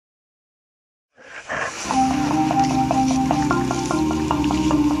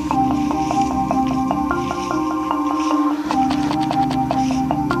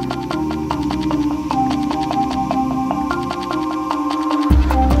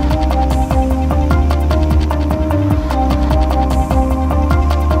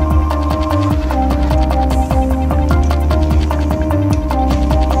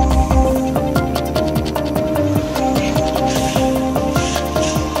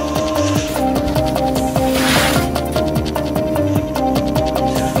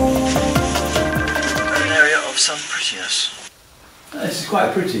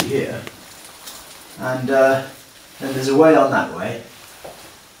quite pretty here, and then there's a way on that way,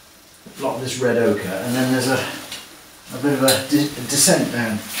 a lot of this red ochre, and then there's a bit of a descent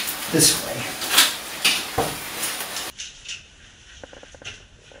down this way.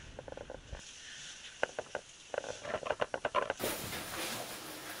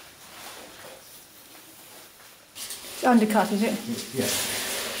 It's undercut, is it? Yeah.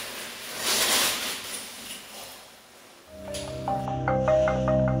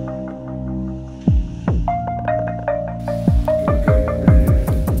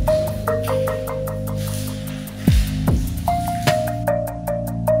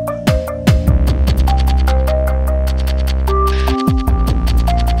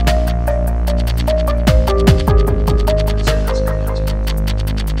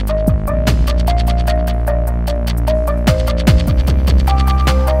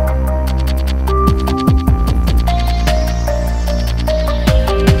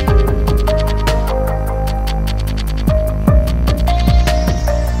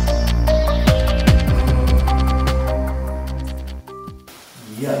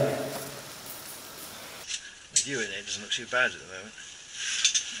 The view in it doesn't look too bad at the moment.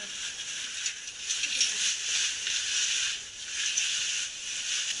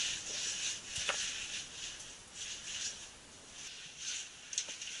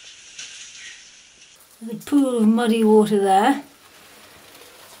 There's a pool of muddy water there.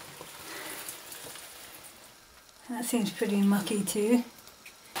 That seems pretty mucky too.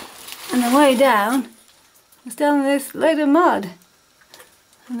 And the way down is down this load of mud.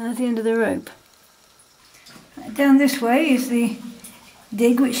 And that's the end of the rope. Down this way is the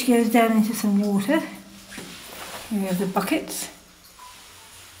dig which goes down into some water. Here we have the buckets.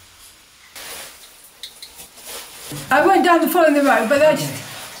 I went down following the road, but that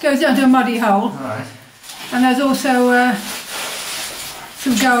just goes down to a muddy hole. All right. And there's also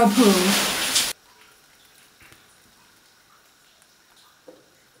some Dowel pools.